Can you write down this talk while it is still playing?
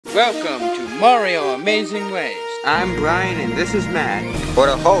Welcome to Mario Amazing Race. I'm Brian and this is Matt. We're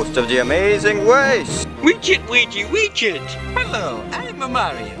the host of the Amazing Race. Widget, widget. Hello, I'm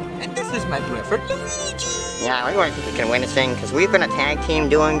Mario and this is my boyfriend Luigi. Yeah, we don't think we can win this thing because we've been a tag team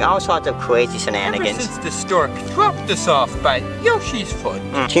doing all sorts of crazy shenanigans. Ever since the stork dropped us off by Yoshi's foot.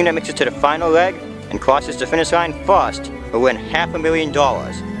 Team that makes it to the final leg and crosses the finish line first will win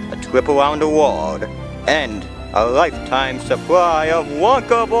 $500,000, a trip around the world, and a lifetime supply of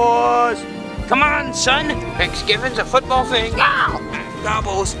Wonka Bars! Come on, son. Thanksgiving's a football thing. Ow!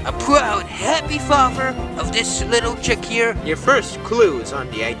 Doubles, a proud, happy father of this little chick here. Your first clues on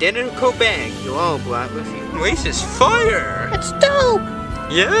the identical bag you all brought with you. Race is fire! It's dope!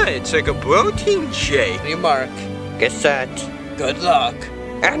 Yeah, it's like a protein shake. Hey, Mark. Get set. Good luck.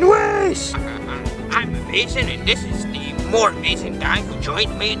 And race! I'm amazing, and this is the more amazing guy who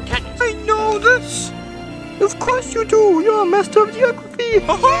joined me in tennis. I know this! Of course you do! You're a master of geography!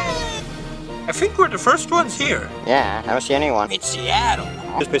 I think we're the first ones here. Yeah, I don't see anyone. It's Seattle.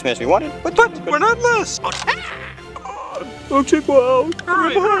 This place makes me wanted. But we're not last! Okay, go out.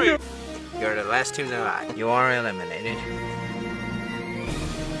 Hurry! You're the last team alive. You are eliminated.